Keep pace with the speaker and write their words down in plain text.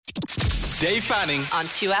Dave Fanning on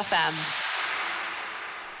 2FM.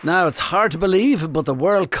 Now, it's hard to believe, but the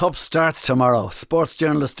World Cup starts tomorrow. Sports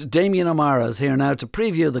journalist Damien O'Meara is here now to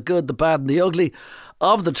preview the good, the bad and the ugly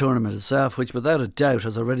of the tournament itself, which without a doubt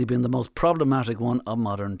has already been the most problematic one of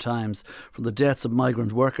modern times. From the deaths of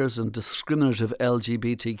migrant workers and discriminative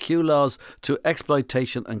LGBTQ laws to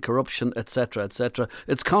exploitation and corruption, etc., etc.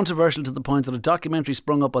 It's controversial to the point that a documentary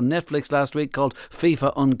sprung up on Netflix last week called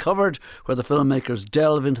FIFA Uncovered, where the filmmakers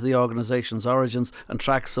delve into the organisation's origins and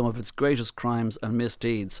track some of its greatest crimes and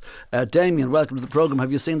misdeeds. Damien, welcome to the programme.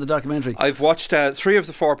 Have you seen the documentary? I've watched 3 of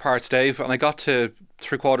the 4 parts, Dave, and I got to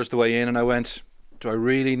 3/4 the way in and I went, do I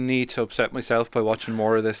really need to upset myself by watching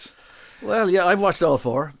more of this? Well, yeah, I've watched all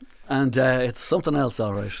 4. And it's something else,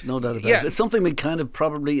 all right, no doubt about it. It's something we kind of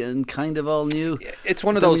probably and kind of all knew. It's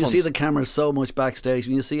one of those ones. When you see the cameras so much backstage,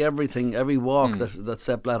 when you see everything, every walk that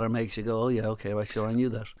Sepp Blatter makes, you go, oh yeah, okay, right, sure, I knew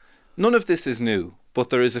that. None of this is new,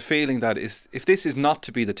 but there is a feeling that if this is not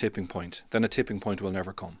to be the tipping point, then a tipping point will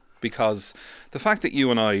never come. Because the fact that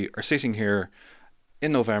you and I are sitting here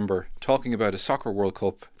in November talking about a soccer World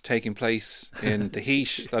Cup taking place in the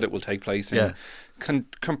heat that it will take place in,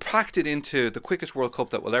 compacted into the quickest World Cup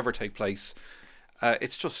that will ever take place,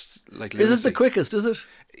 it's just like lunacy. Is it the quickest, is it?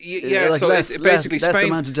 Yeah, like so basically less Spain,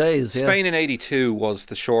 amount of days, Spain in 82 was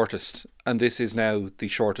the shortest, and this is now the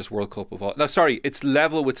shortest World Cup of all. No, sorry, it's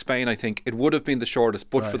level with Spain, I think. It would have been the shortest,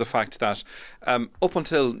 but for the fact that up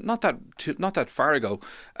until not that far ago,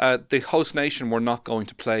 the host nation were not going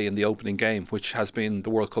to play in the opening game, which has been the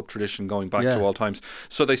World Cup tradition going back to all times.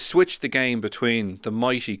 So they switched the game between the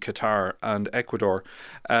mighty Qatar and Ecuador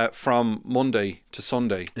from Monday to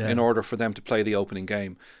Sunday in order for them to play the opening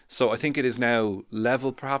game. So I think it is now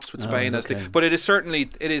level perhaps with Spain, but it is certainly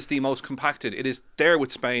the most compacted. It is there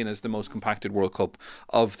with Spain as the most compacted World Cup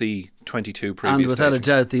of the 22 previous and without stages.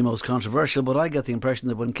 a doubt the most controversial. But I get the impression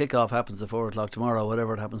that when kick-off happens at 4 o'clock tomorrow,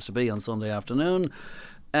 whatever it happens to be on Sunday afternoon,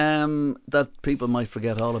 that people might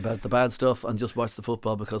forget all about the bad stuff and just watch the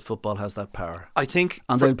football, because football has that power. I think,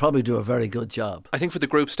 and they'll probably do a very good job. I think for the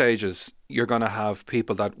group stages, you're going to have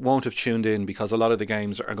people that won't have tuned in because a lot of the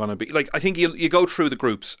games are going to be like, I think you go through the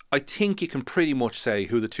groups. I think you can pretty much say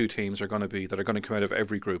who the 2 teams are going to be that are going to come out of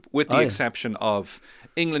every group, with the exception of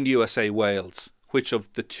England, USA, Wales. Which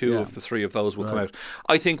of the 2 of the 3 of those will come out?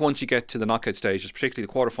 I think once you get to the knockout stages, particularly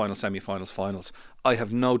the quarterfinals, semi-finals, finals, I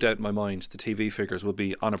have no doubt in my mind the TV figures will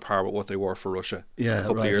be on a par with what they were for Russia a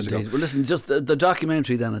couple of years ago. Well, listen, just the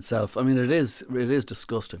documentary then itself, I mean, it is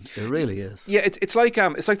disgusting. It really is. Yeah, it's like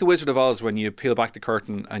the Wizard of Oz when you peel back the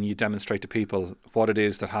curtain and you demonstrate to people what it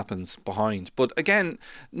is that happens behind. But again,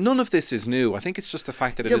 none of this is new. I think it's just the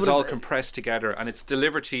fact that it is all compressed together and it's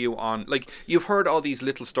delivered to you on, like, you've heard all these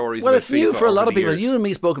little stories. Well, about it's new FIFA for a lot of people. years. You and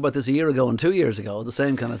me spoke about this a year ago and 2 years ago, the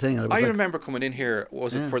same kind of thing. I remember coming in here,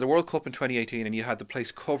 was it for the World Cup in 2018, and you had the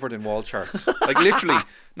place covered in wall charts. Like literally,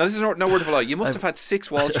 now this is no word of a lie, you must have had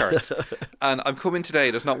 6 wall charts, and I'm coming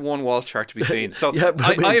today, there's not one wall chart to be seen. So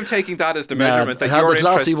I am taking that as the measurement that I have you're the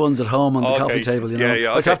glossy ones at home on the coffee table. You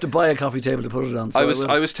know, I'd have to buy a coffee table to put it on. So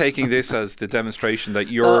I was taking this as the demonstration that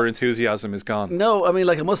your enthusiasm is gone. No, I mean,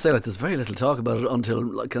 like, I must say, like, there's very little talk about it until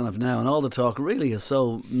like, kind of now, and all the talk really is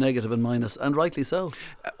so negative and minus, and rightly so.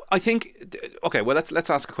 I think, okay, well, let's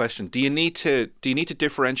ask a question. Do you need to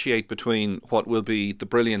differentiate between what will be the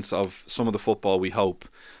brilliance of some of the football we hope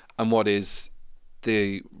and what is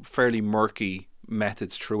the fairly murky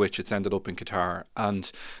methods through which it's ended up in Qatar,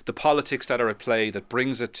 and the politics that are at play that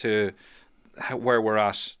brings it to where we're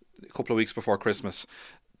at a couple of weeks before Christmas?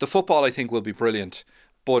 The football, I think, will be brilliant,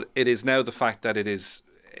 but it is now the fact that it is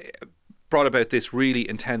brought about this really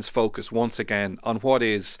intense focus once again on what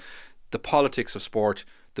is the politics of sport,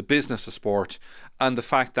 the business of sport, and the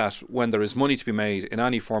fact that when there is money to be made in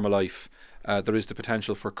any form of life, there is the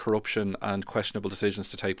potential for corruption and questionable decisions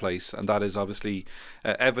to take place, and that is obviously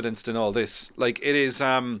evidenced in all this. Like, it is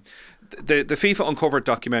the FIFA Uncovered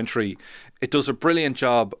documentary. It does a brilliant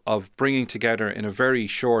job of bringing together in a very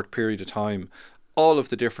short period of time all of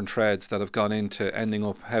the different threads that have gone into ending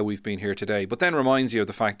up how we've been here today, but then reminds you of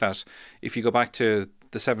the fact that if you go back to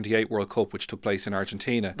the 78 World Cup, which took place in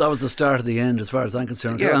Argentina, that was the start of the end as far as I'm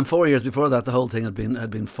concerned. Yeah. And 4 years before that, the whole thing had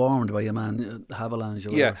been formed by a man,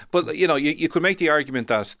 Havelange. Yeah, but you could make the argument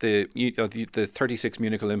that the 36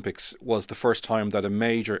 Munich Olympics was the first time that a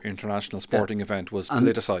major international sporting event was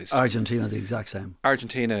politicised. Argentina, the exact same.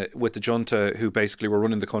 Argentina with the junta who basically were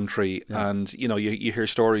running the country, and you hear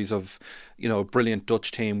stories of a brilliant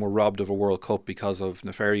Dutch team were robbed of a World Cup because of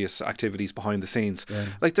nefarious activities behind the scenes. Yeah.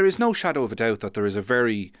 Like, there is no shadow of a doubt that there is a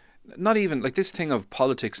very, not even like this thing of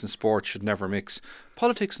politics and sport should never mix.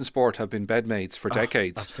 politics and sport have been bedmates for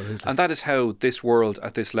decades. Absolutely. And that is how this world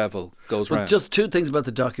at this level goes round. Just two things about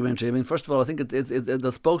the documentary. I mean, first of all, I think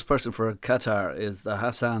the spokesperson for Qatar is the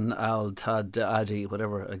Hassan Al-Tadadi,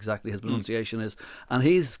 whatever exactly his pronunciation is, and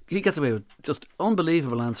he gets away with just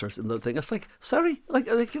unbelievable answers in the thing. It's like, sorry, like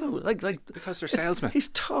because they're salesmen. He's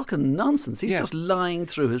talking nonsense. He's just lying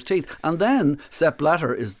through his teeth. And then Sepp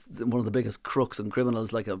Blatter is one of the biggest crooks and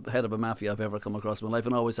criminals, like a head of a mafia I've ever come across in my life,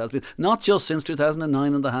 and always has been. Not just since 2009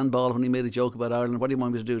 in the handball when he made a joke about Ireland. What do you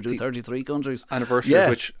want me to do? Do 33 countries?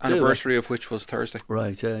 Anniversary of which was Thursday.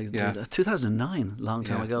 Right, yeah. 2009, long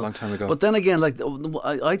time ago. Long time ago. But then again, like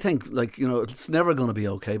I think, like, you know, it's never going to be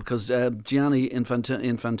okay because Gianni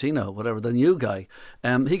Infantino, whatever, the new guy,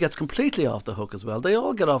 he gets completely off the hook as well. They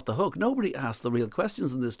all get off the hook. Nobody asks the real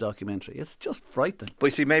questions in this documentary. It's just frightening. But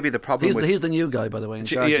you see, maybe the problem he's the new guy, by the way.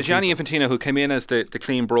 Gianni Infantino, who came in as the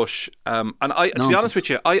clean brush, and to be honest with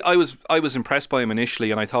you, I was impressed by him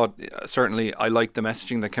initially, and I thought certainly I liked the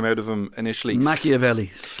messaging that came out of him initially.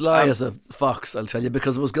 Machiavelli, sly as a fox, I'll tell you,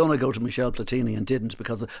 because it was going to go to Michel Platini and didn't.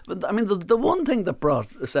 Because I mean, the one thing that brought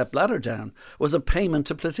Sepp Blatter down was a payment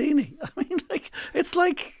to Platini. I mean, like, it's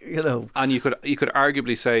like, you know, and you could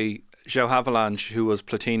arguably say João Havelange, who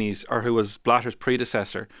was Blatter's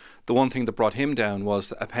predecessor, the one thing that brought him down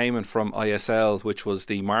was a payment from ISL, which was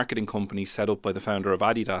the marketing company set up by the founder of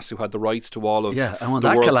Adidas, who had the rights to all of the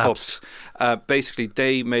World Cups. Basically,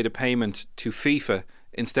 they made a payment to FIFA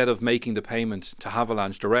instead of making the payment to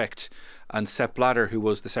Havelange direct. And Sepp Blatter, who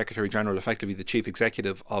was the Secretary General, effectively the chief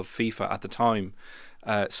executive of FIFA at the time,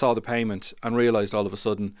 saw the payment and realised all of a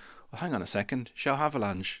sudden, well, hang on a second, João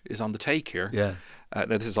Havelange is on the take here. Yeah. Now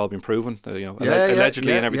this has all been proven,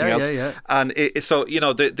 allegedly and everything else. Yeah. And so, you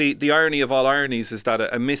know, the irony of all ironies is that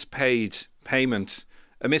a mispaid payment,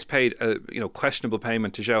 questionable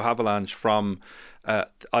payment to João Havelange from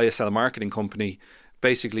ISL marketing company,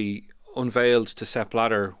 basically unveiled to Sepp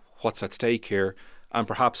Blatter what's at stake here, and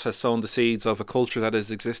perhaps has sown the seeds of a culture that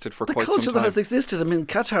has existed for quite some time. The culture that has existed. I mean,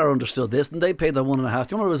 Qatar understood this, and they paid their 1.5. Do you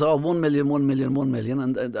remember it was all 1 million, 1 million, 1 million?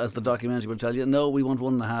 And as the documentary will tell you, no, we want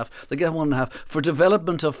 1.5. They get 1.5 for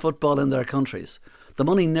development of football in their countries. The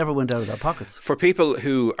money never went out of their pockets. For people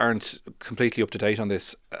who aren't completely up to date on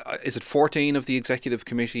this, is it 14 of the executive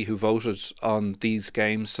committee who voted on these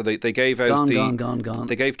games? So they gave out gone.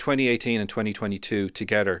 They gave 2018 and 2022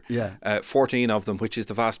 together. Yeah. 14 of them, which is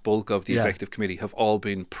the vast bulk of the executive committee, have all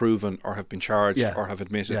been proven or have been charged or have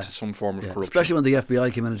admitted to some form of corruption. Especially when the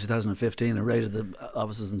FBI came in 2015 and raided the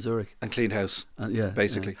offices in Zurich and cleaned house.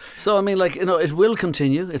 Basically. Yeah. So I mean, like, you know, it will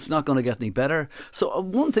continue. It's not going to get any better. So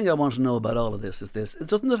one thing I want to know about all of this is this.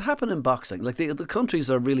 Doesn't it happen in boxing? Like the countries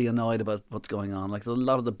are really annoyed about what's going on. Like a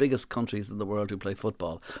lot of the biggest countries in the world who play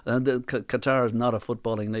football. And Qatar is not a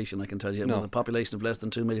footballing nation, I can tell you, with a population of less than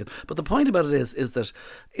 2 million. But the point about it is that,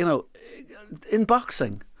 you know, in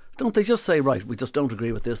boxing, don't they just say, right, we just don't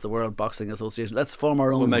agree with this, the World Boxing Association, let's form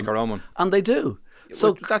our own We'll make our own one. And they do.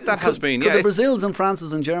 So that has been, could the Brazils and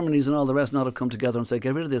Frances and Germanys and all the rest not have come together and say,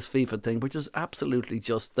 get rid of this FIFA thing, which is absolutely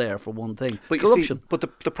just there for one thing, corruption. But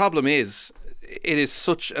the problem is, it is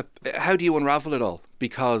such a... How do you unravel it all?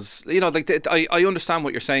 Because, you know, like I understand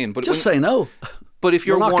what you're saying, but say no. But if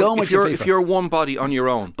you're one body on your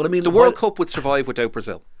own, but I mean, the World Cup would survive without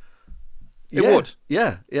Brazil. It would.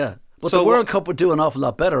 Yeah. But the World Cup would do an awful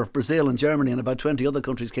lot better if Brazil and Germany and about 20 other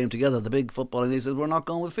countries came together, the big football, and he says, we're not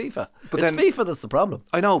going with FIFA. But it's FIFA that's the problem.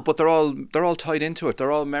 I know, but they're all tied into it. They're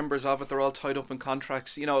all members of it. They're all tied up in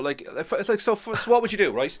contracts. You know, like it's like so what would you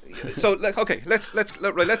do, right? So like, okay, let's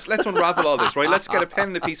unravel all this, right? Let's get a pen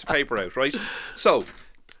and a piece of paper out, right? So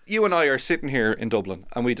you and I are sitting here in Dublin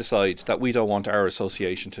and we decide that we don't want our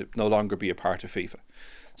association to no longer be a part of FIFA.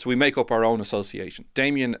 So we make up our own association.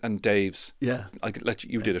 Damien and Dave's. Yeah.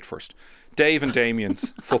 You did it first. Dave and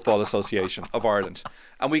Damien's Football Association of Ireland.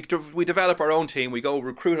 And we develop our own team. We go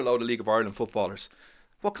recruit a load of League of Ireland footballers.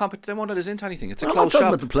 What competition? They won't let us into anything. It's a closed shop. I'm not talking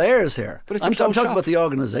about the players here. But I'm talking about the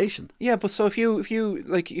organisation. Yeah, but so if you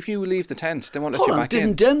leave the tent, they won't let you back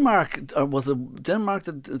in. Didn't Denmark, or was it Denmark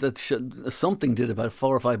that something did about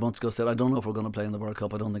 4 or 5 months ago, said, I don't know if we're going to play in the World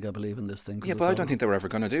Cup. I don't think I believe in this thing. Yeah, but I don't think they were ever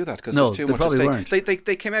going to do that because no, there's too much at stake. Weren't.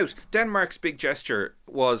 They came out. Denmark's big gesture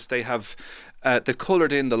was they have they've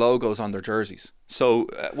coloured in the logos on their jerseys. So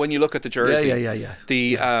when you look at the jersey, and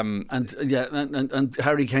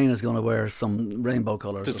Harry Kane is going to wear some rainbow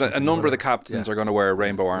colours. A number of the captains are going to wear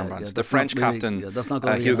rainbow armbands. The French captain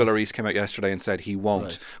Hugo Lloris came out yesterday and said he won't.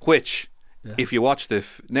 Right. Which, if you watch the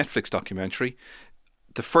Netflix documentary,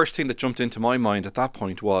 the first thing that jumped into my mind at that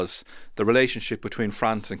point was the relationship between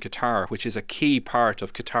France and Qatar, which is a key part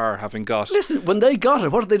of Qatar having got... Listen, when they got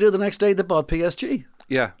it, what did they do the next day? They bought PSG.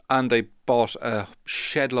 Yeah, and they bought a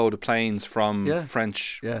shed load of planes from Yeah.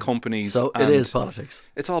 French Yeah. companies. So it and is politics.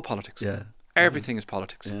 It's all politics. Yeah. Everything is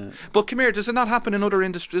politics. Yeah. But come here, does it not happen in other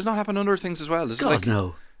industries? Does it not happen in other things as well? Is it God, like,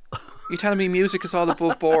 no. you telling me music is all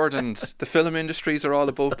above board and the film industries are all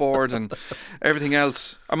above board and everything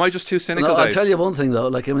else? Am I just too cynical, No, I'll Dave? tell you one thing though.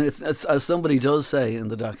 Like, I mean, it's as somebody does say in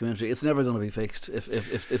the documentary, it's never going to be fixed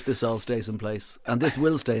if this all stays in place, and this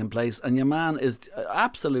will stay in place. And your man is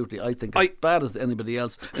absolutely, I think, as bad as anybody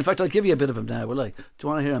else. In fact, I'll give you a bit of him now, will I? Do you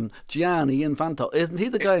want to hear him? Gianni Infantino, isn't he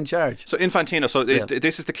the guy in charge? So Infantino,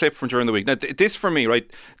 this is the clip from during the week. Now, this for me, right?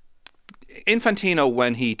 Infantino,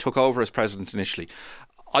 when he took over as president initially,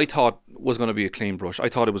 I thought was going to be a clean brush. I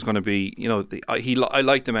thought it was going to be, I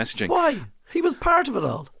liked the messaging. Why? He was part of it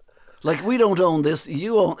all. Like, we don't own this,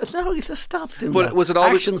 you own. It's not. Just stop doing But that. was it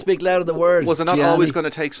always, actions speak louder than words? Was it not Gianni. always going to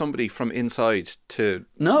take somebody from inside to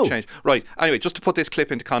change? Right. Anyway, just to put this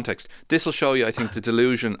clip into context, this will show you, I think, the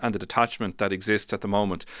delusion and the detachment that exists at the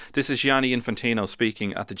moment. This is Gianni Infantino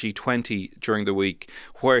speaking at the G20 during the week,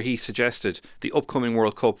 where he suggested the upcoming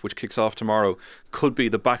World Cup, which kicks off tomorrow, could be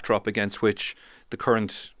the backdrop against which the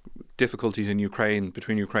current difficulties in Ukraine,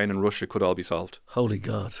 between Ukraine and Russia, could all be solved. Holy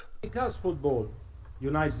God. Because football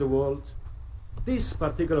unites the world, this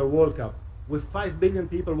particular World Cup, with 5 billion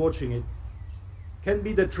people watching it, can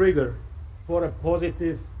be the trigger for a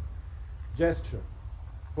positive gesture,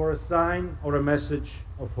 for a sign or a message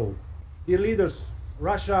of hope. Dear leaders,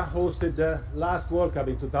 Russia hosted the last World Cup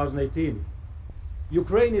in 2018.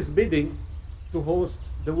 Ukraine is bidding to host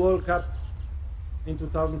the World Cup in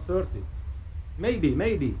 2030. Maybe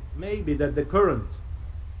that the current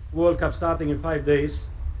World Cup starting in 5 days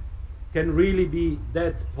can really be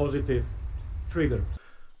that positive trigger.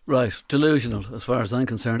 Right, delusional as far as I'm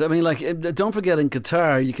concerned. I mean, like, don't forget, in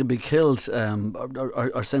Qatar you can be killed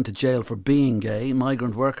or sent to jail for being gay.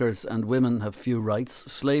 Migrant workers and women have few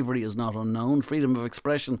rights. Slavery is not unknown. Freedom of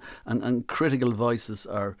expression and critical voices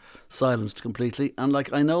are silenced completely. And,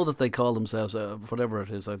 like, I know that they call themselves whatever it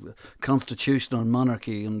is, a constitutional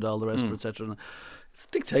monarchy and all the rest of it, etc. It's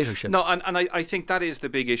dictatorship. No, and I think that is the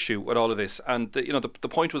big issue with all of this. And the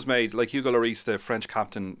point was made, like Hugo Lloris, the French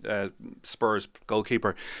captain, Spurs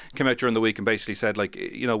goalkeeper, came out during the week and basically said, like,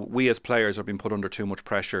 we as players are being put under too much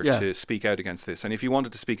pressure to speak out against this. And if you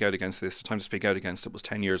wanted to speak out against this, the time to speak out against it was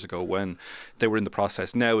 10 years ago when they were in the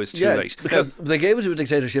process. Now is too late. Because they gave it to a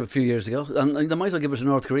dictatorship a few years ago, and they might as well give it to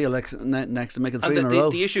North Korea next and make it 3 in a row.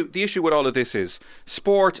 The issue with all of this is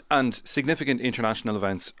sport and significant international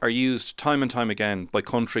events are used time and time again by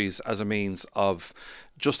countries as a means of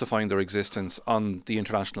justifying their existence on the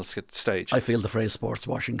international stage. I feel the phrase sports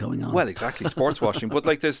washing going on. Well, exactly, sports washing. But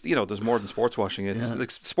like there's more than sports washing. It's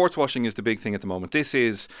like sports washing is the big thing at the moment. This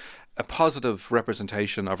is a positive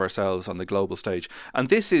representation of ourselves on the global stage. And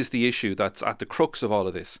this is the issue that's at the crux of all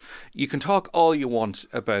of this. You can talk all you want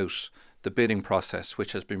about the bidding process,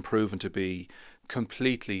 which has been proven to be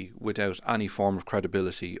completely without any form of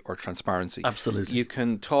credibility or transparency. Absolutely. You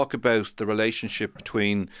can talk about the relationship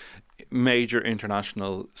between major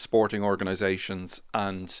international sporting organisations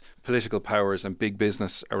and political powers and big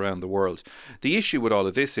business around the world. The issue with all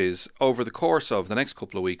of this is, over the course of the next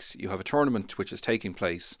couple of weeks, you have a tournament which is taking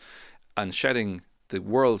place and shedding the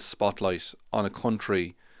world's spotlight on a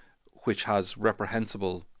country which has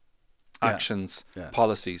reprehensible actions,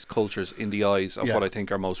 policies, cultures in the eyes of what I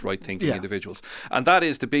think are most right-thinking individuals. And that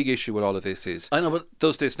is the big issue with all of this is, I know, but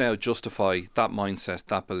does this now justify that mindset,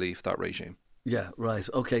 that belief, that regime? Yeah, right.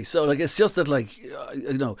 Okay, so like it's just that, like,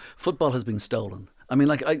 football has been stolen. I mean,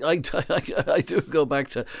 like, I do go back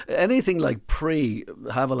to anything like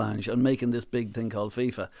pre-Havelange and making this big thing called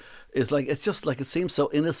FIFA. It's like, it's just like, it seems so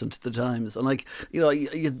innocent at the times. And like,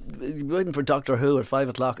 you'd be waiting for Doctor Who at 5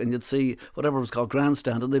 o'clock and you'd see whatever was called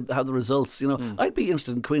Grandstand and they'd have the results. I'd be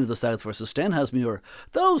interested in Queen of the South versus Stenhousemuir.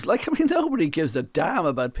 Those, like, I mean, nobody gives a damn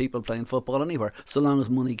about people playing football anywhere so long as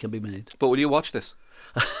money can be made. But will you watch this?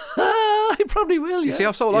 I probably will. You see,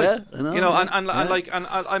 I'm so like, I know, and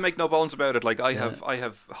I make no bones about it. Like I've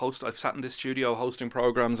sat in this studio hosting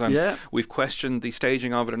programs, and we've questioned the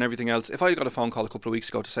staging of it and everything else. If I got a phone call a couple of weeks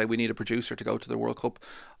ago to say we need a producer to go to the World Cup,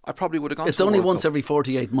 I probably would have gone. It's to the only World once Cup. every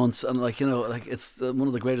 48 months, and like it's one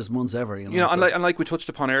of the greatest months ever. And like we touched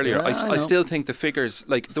upon earlier, I still think the figures,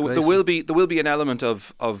 like there will be an element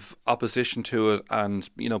of opposition to it, and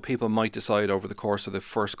people might decide over the course of the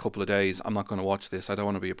first couple of days, I'm not going to watch this. I don't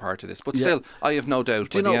want to be a part of this. But still, I have no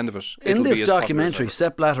doubt by the end of it, in it'll this be as popular as documentary, ever.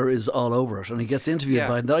 Sepp Blatter is all over it, and he gets interviewed Yeah.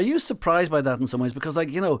 by it. Now, are you surprised by that in some ways? Because,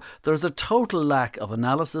 there's a total lack of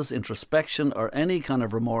analysis, introspection, or any kind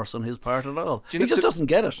of remorse on his part at all. Do you He know just doesn't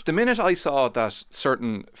get it. The minute I saw that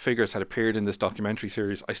certain figures had appeared in this documentary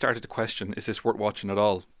series, I started to question: is this worth watching at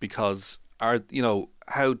all? Because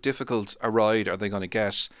how difficult a ride are they going to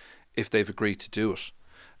get if they've agreed to do it?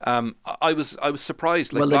 I was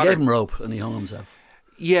surprised. Like Well, they Blatter, gave him rope, and he hung himself.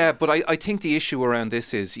 yeah, but I think the issue around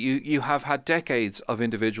this is you have had decades of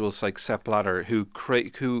individuals like Sepp Blatter who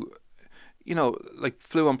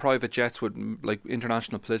flew on private jets with like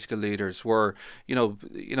international political leaders, were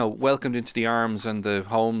welcomed into the arms and the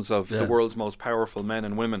homes of the world's most powerful men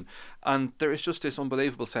and women, and there is just this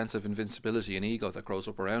unbelievable sense of invincibility and ego that grows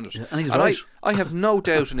up around it. Yeah, and he's right. I have no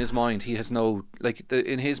doubt in his mind he has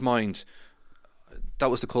in his mind that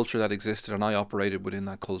was the culture that existed, and I operated within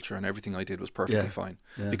that culture, and everything I did was perfectly fine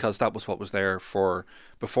because that was what was there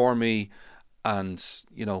before me, and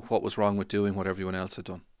what was wrong with doing what everyone else had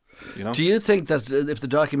done. Do you think that if the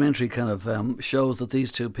documentary kind of shows that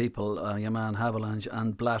these two people, Yaman Havelange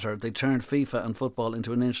and Blatter, they turned FIFA and football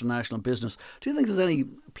into an international business, do you think there's any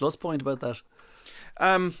plus point about that?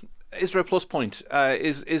 Is there a plus point?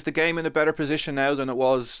 Is the game in a better position now than it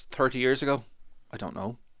was 30 years ago? I don't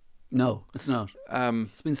know. No, it's not.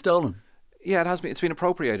 It's been stolen. Yeah, it has been. It's been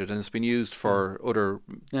appropriated and it's been used for other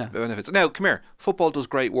benefits. Now, come here. Football does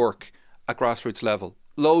great work at grassroots level.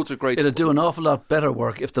 Loads of great. It'd do an awful lot better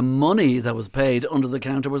work if the money that was paid under the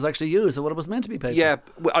counter was actually used and what it was meant to be paid. Yeah,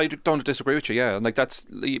 I don't disagree with you. Yeah, and that's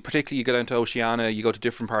particularly you go down to Oceania, you go to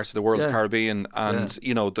different parts of the world, the Caribbean, and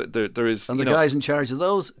there is. And the guys in charge of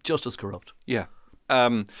those just as corrupt. Yeah.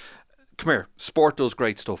 Come here. Sport does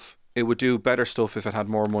great stuff. It would do better stuff if it had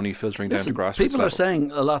more money filtering down to grassroots people level. are saying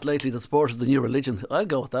a lot lately that sport is the new religion. I'll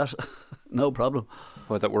go with that. No problem.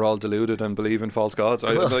 Well, that we're all deluded and believe in false gods.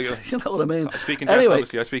 You know what I mean. I speak in jest, anyway,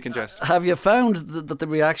 obviously. I speak in jest. Have you found that the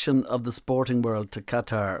reaction of the sporting world to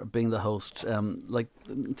Qatar being the host?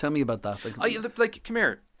 Tell me about that. Come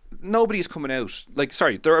here. Nobody's coming out.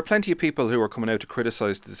 There are plenty of people who are coming out to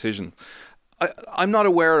criticise the decision. I'm not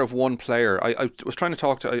aware of one player. I was trying to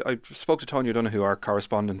talk to. I spoke to Tony O'Donoghue, our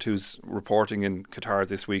correspondent, who's reporting in Qatar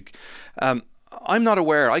this week. I'm not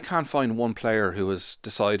aware. I can't find one player who has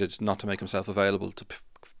decided not to make himself available to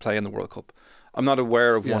play in the World Cup. I'm not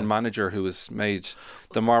aware of one manager who has made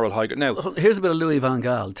the moral high ground. Now, here's a bit of Louis van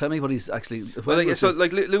Gaal. Tell me what he's actually.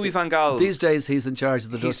 Louis van Gaal. These days, he's in charge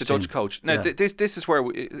of the Dutch He's the Dutch coach. Now, this is where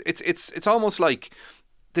it's almost like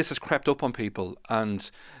this has crept up on people. And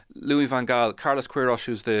Louis van Gaal, Carlos Queiroz,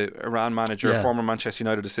 who's the Iran manager, former Manchester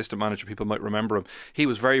United assistant manager, people might remember him. He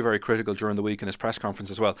was very, very critical during the week in his press conference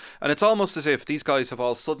as well. And it's almost as if these guys have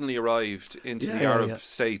all suddenly arrived into the Arab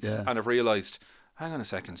states and have realised, hang on a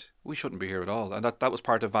second, we shouldn't be here at all. And that was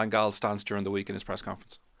part of Van Gaal's stance during the week in his press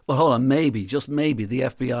conference. Well, hold on, maybe, just maybe, the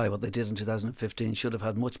FBI, what they did in 2015, should have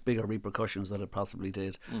had much bigger repercussions than it possibly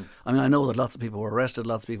did. I mean, I know that lots of people were arrested,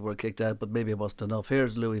 lots of people were kicked out, but maybe it wasn't enough.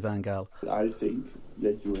 Here's Louis van Gaal. I think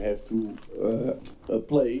that you have to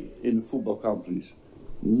play in football countries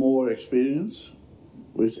more experience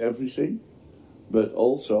with everything, but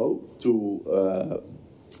also to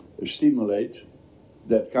stimulate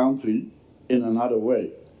that country in another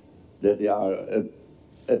way, that they are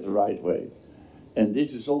at the right way. And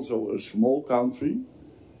this is also a small country.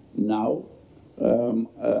 Now,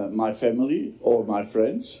 my family or my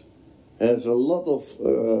friends has a lot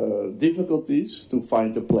of difficulties to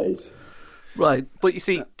find a place. Right. But you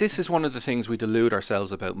see, this is one of the things we delude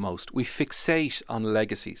ourselves about most. We fixate on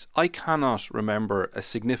legacies. I cannot remember a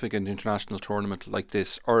significant international tournament like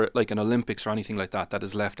this, or like an Olympics or anything like that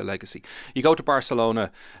has left a legacy. You go to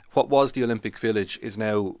Barcelona, what was the Olympic Village is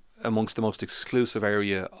now amongst the most exclusive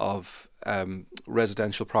area of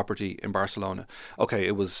residential property in Barcelona. Okay,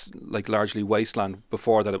 it was like largely wasteland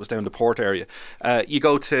before that. It was down the port area. You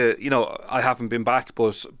go to, I haven't been back,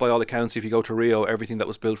 but by all accounts, if you go to Rio, everything that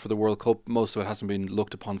was built for the World Cup, most of it hasn't been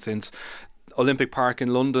looked upon since. Olympic Park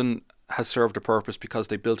in London has served a purpose because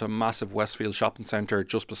they built a massive Westfield shopping centre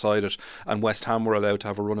just beside it, and West Ham were allowed to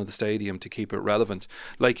have a run of the stadium to keep it relevant.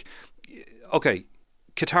 Okay,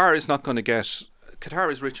 Qatar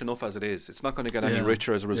is rich enough as it is. It's not going to get any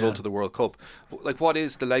richer as a result of the World Cup. What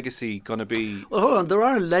is the legacy going to be? Well, hold on. There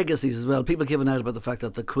are legacies as well. People giving out about the fact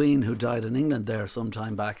that the Queen, who died in England there some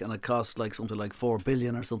time back, and it cost something like $4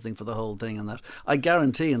 billion or something for the whole thing, and that I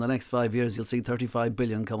guarantee in the next 5 years you'll see $35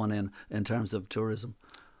 billion coming in terms of tourism.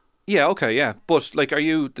 Yeah, okay, yeah. But are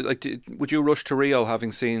you would you rush to Rio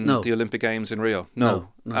having seen the Olympic Games in Rio? No.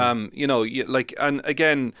 And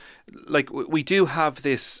again, we do have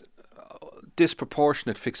this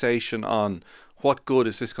disproportionate fixation on what good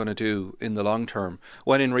is this going to do in the long term,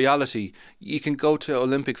 when in reality you can go to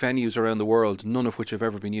Olympic venues around the world, none of which have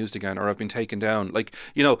ever been used again or have been taken down. Like,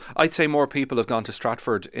 you know, I'd say more people have gone to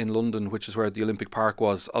Stratford in London, which is where the Olympic Park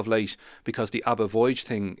was, of late, because the ABBA Voyage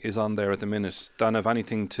thing is on there at the minute, than have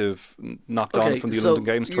anything to have knocked on from the London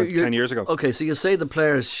Games 10 years ago. Okay, so you say the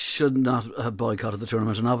players should not have boycotted the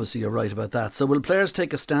tournament, and obviously you're right about that. So will players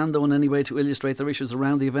take a stand though in any way to illustrate their issues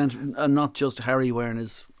around the event, and not just Harry wearing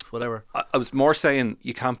his whatever? I was more saying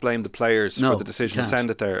you can't blame the players for the decision to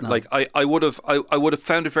send it there. No. Like I would have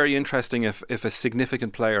found it very interesting if a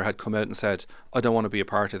significant player had come out and said, I don't want to be a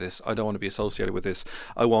part of this, I don't want to be associated with this,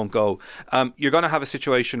 I won't go. You're going to have a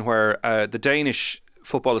situation where the Danish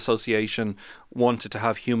Football Association wanted to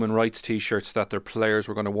have human rights T-shirts that their players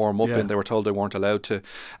were going to warm up in. They were told they weren't allowed to.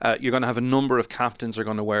 You're going to have a number of captains are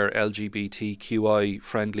going to wear LGBTQI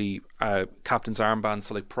friendly captain's armbands,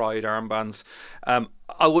 so like pride armbands.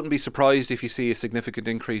 I wouldn't be surprised if you see a significant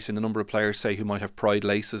increase in the number of players, say, who might have pride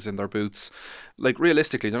laces in their boots. Like,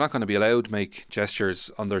 realistically, they're not going to be allowed to make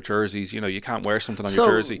gestures on their jerseys. You know, you can't wear something on your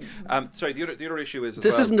jersey. Sorry, the other issue is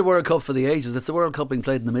this isn't the World Cup for the ages. It's the World Cup being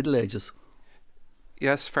played in the Middle Ages.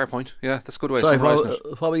 Yes, fair point. Yeah, that's a good way Sorry, of summarising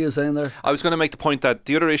it. What were you saying there? I was going to make the point that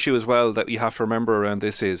the other issue as well that you have to remember around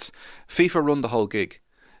this is FIFA run the whole gig.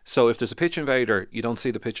 So if there's a pitch invader, you don't see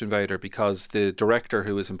the pitch invader because the director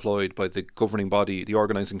who is employed by the governing body, the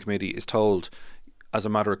organising committee, is told, as a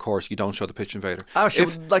matter of course, you don't show the pitch invader.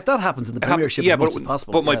 Like that happens in the Premiership as much as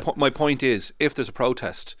possible. But my point is, if there's a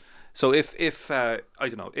protest, so if I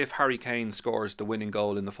don't know, if Harry Kane scores the winning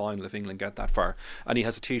goal in the final, if England get that far, and he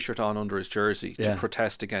has a T-shirt on under his jersey to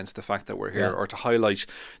protest against the fact that we're here, or to highlight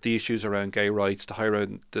the issues around gay rights, to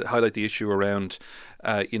highlight the issue around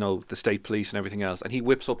the state police and everything else, and he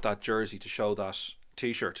whips up that jersey to show that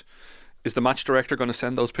T-shirt, is the match director going to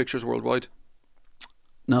send those pictures worldwide?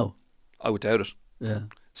 No, I would doubt it. Yeah.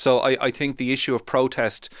 So I think the issue of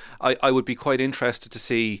protest, I would be quite interested to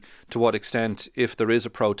see to what extent, if there is a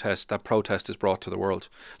protest, that protest is brought to the world.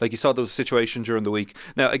 Like you saw, there was a situation during the week.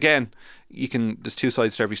 Now, again, there's two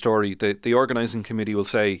sides to every story. The organising committee will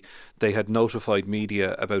say they had notified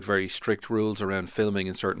media about very strict rules around filming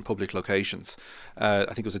in certain public locations. I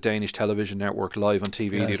think it was a Danish television network live on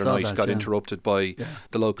TV the other night got interrupted by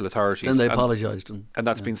the local authorities. Then they apologised. And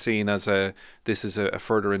that's been seen as this is a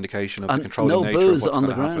further indication of the controlling no nature booze of what's on going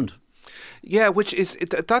the to happen. ground. Yeah, which is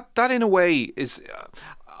that in a way is.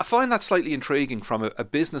 I find that slightly intriguing from a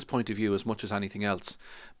business point of view as much as anything else,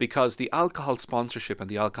 because the alcohol sponsorship and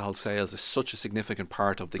the alcohol sales is such a significant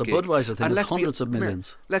part of the gig. The Budweiser thing is hundreds of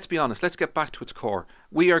millions. Let's be honest, let's get back to its core.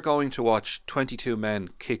 We are going to watch 22 men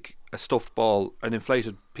kick a stuffed ball, an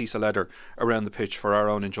inflated piece of leather around the pitch for our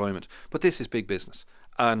own enjoyment. But this is big business.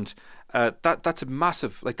 And that's a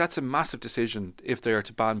massive decision if they are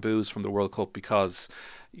to ban booze from the World Cup, because,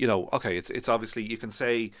 it's obviously, you can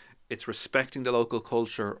say it's respecting the local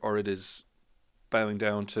culture or it is bowing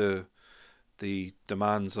down to the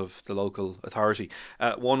demands of the local authority,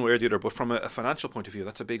 one way or the other. But from a financial point of view,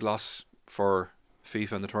 that's a big loss for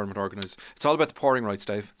FIFA and the tournament organisers. It's all about the pouring rights,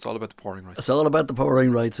 Dave. It's all about the pouring rights. It's all about the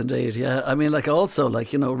pouring rights, indeed. Yeah, I mean,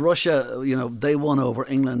 Russia, they won over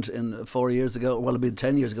England in 4 years ago. Well, it'd been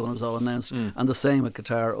 10 years ago when it was all announced, and the same with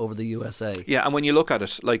Qatar over the USA. Yeah, and when you look at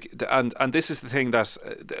it, and this is the thing that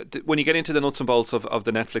when you get into the nuts and bolts of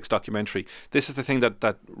the Netflix documentary, this is the thing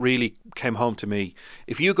that really came home to me.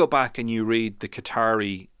 If you go back and you read the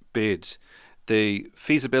Qatari bid, the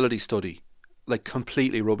feasibility study,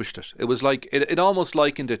 completely rubbished it. It was like it almost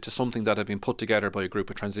likened it to something that had been put together by a group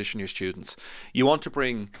of transition year students. You want to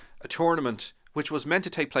bring a tournament which was meant to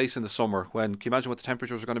take place in the summer, when, can you imagine what the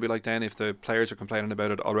temperatures were going to be like then if the players are complaining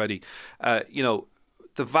about it already?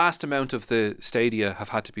 The vast amount of the stadia have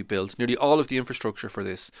had to be built. Nearly all of the infrastructure for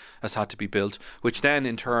this has had to be built, which then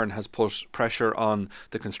in turn has put pressure on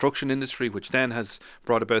the construction industry, which then has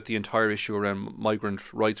brought about the entire issue around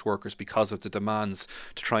migrant rights workers because of the demands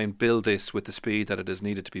to try and build this with the speed that it is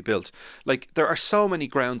needed to be built. There are so many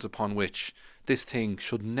grounds upon which this thing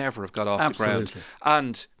should never have got off the ground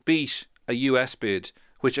and beat a US bid,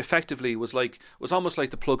 which effectively was almost like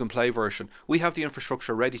the plug and play version. We have the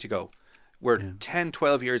infrastructure ready to go. We're 10,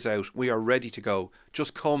 12 years out. We are ready to go.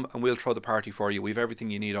 Just come and we'll throw the party for you. We have everything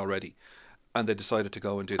you need already. And they decided to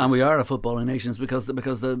go and do this. And we are a footballing nation because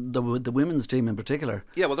the women's team in particular.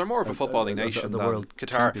 Yeah, well, they're more of a footballing nation than world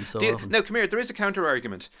Qatar. Now, come here. There is a counter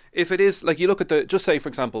argument. If it is, you look at just say, for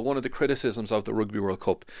example, one of the criticisms of the Rugby World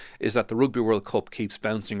Cup is that the Rugby World Cup keeps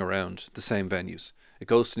bouncing around the same venues. It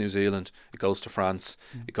goes to New Zealand, it goes to France,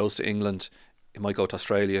 it goes to England. it might go to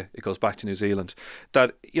Australia, it goes back to New Zealand.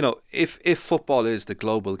 That, you know, if football is the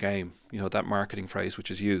global game, you know, that marketing phrase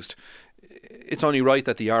which is used, it's only right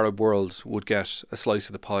that the Arab world would get a slice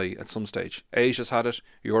of the pie at some stage. Asia's had it,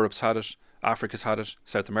 Europe's had it, Africa's had it,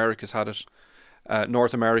 South America's had it.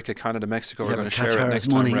 North America, Canada, Mexico are going to share it next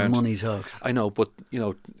time round. Money talks. I know, but you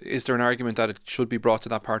know, is there an argument that it should be brought to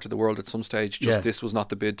that part of the world at some stage? Just this was not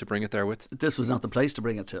the bid to bring it there with. This was not the place to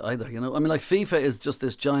bring it to either. You know, I mean, like FIFA is just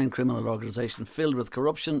this giant criminal organisation filled with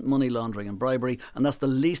corruption, money laundering, and bribery, and that's the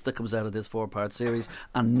least that comes out of this 4-part series.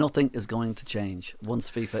 And nothing is going to change once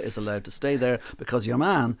FIFA is allowed to stay there, because your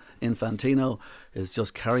man Infantino is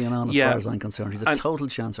just carrying on as far as I'm concerned. He's a total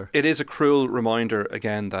chancer. It is a cruel reminder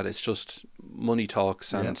again that it's just money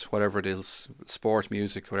talks and whatever it is, sport,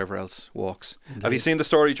 music, whatever else walks. Indeed. Have you seen the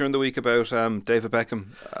story during the week about David Beckham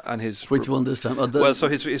and his... Which one this time? So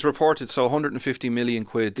his reported 150 million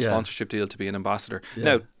quid sponsorship deal to be an ambassador.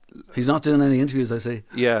 Now, he's not doing any interviews, I see.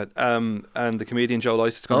 Yeah, and the comedian Joe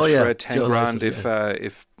Lycett is going to shred 10 grand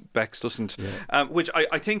if Bex doesn't. Which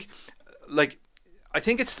I think, like, I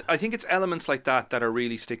think it's elements like that are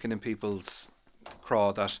really sticking in people's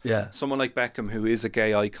craw, that someone like Beckham, who is a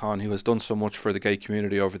gay icon, who has done so much for the gay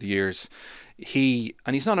community over the years, he's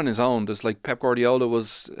not on his own. There's like Pep Guardiola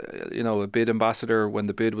was a bid ambassador when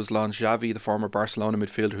the bid was launched. Xavi, the former Barcelona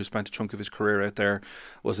midfielder who spent a chunk of his career out there,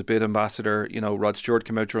 was a bid ambassador. You know, Rod Stewart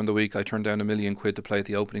came out during the week. I turned down £1 million to play at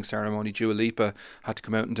the opening ceremony. Dua Lipa had to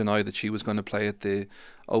come out and deny that she was going to play at the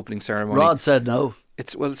opening ceremony. Rod said no.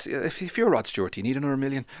 If you're Rod Stewart, you need another $1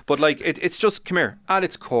 million. But like, it's just, come here, at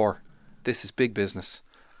its core, this is big business,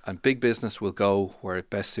 and big business will go where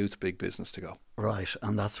it best suits big business to go. Right,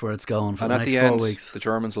 and that's where it's going for the next 4 weeks. The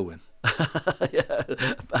Germans will win.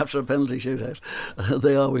 After a penalty shootout.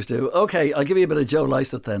 They always do. Okay, I'll give you a bit of Joe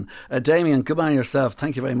Lycett then. Damien, good man yourself.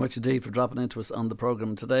 Thank you very much indeed for dropping into us on the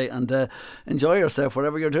programme today, and enjoy yourself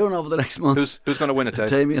whatever you're doing over the next month. Who's going to win it, Dave?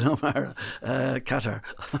 Damien O'Meara, Qatar.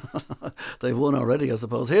 They've won already, I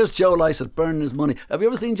suppose. Here's Joe Lycett burning his money. Have you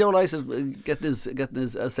ever seen Joe Lycett getting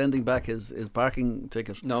his sending back his parking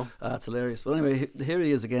ticket? No. It's hilarious. But anyway, here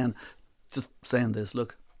he is again, just saying this.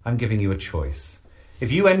 Look, I'm giving you a choice.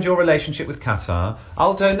 If you end your relationship with Qatar,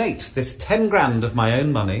 I'll donate this 10 grand of my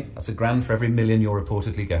own money, that's £1 grand for every $1 million you're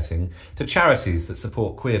reportedly getting, to charities that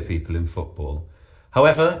support queer people in football.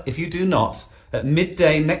 However, if you do not, at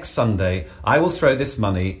midday next Sunday, I will throw this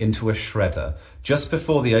money into a shredder just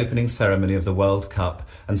before the opening ceremony of the World Cup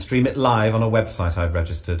and stream it live on a website I've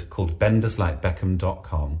registered called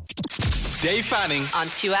benderslikeBeckham.com. Dave Fanning on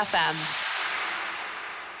 2FM.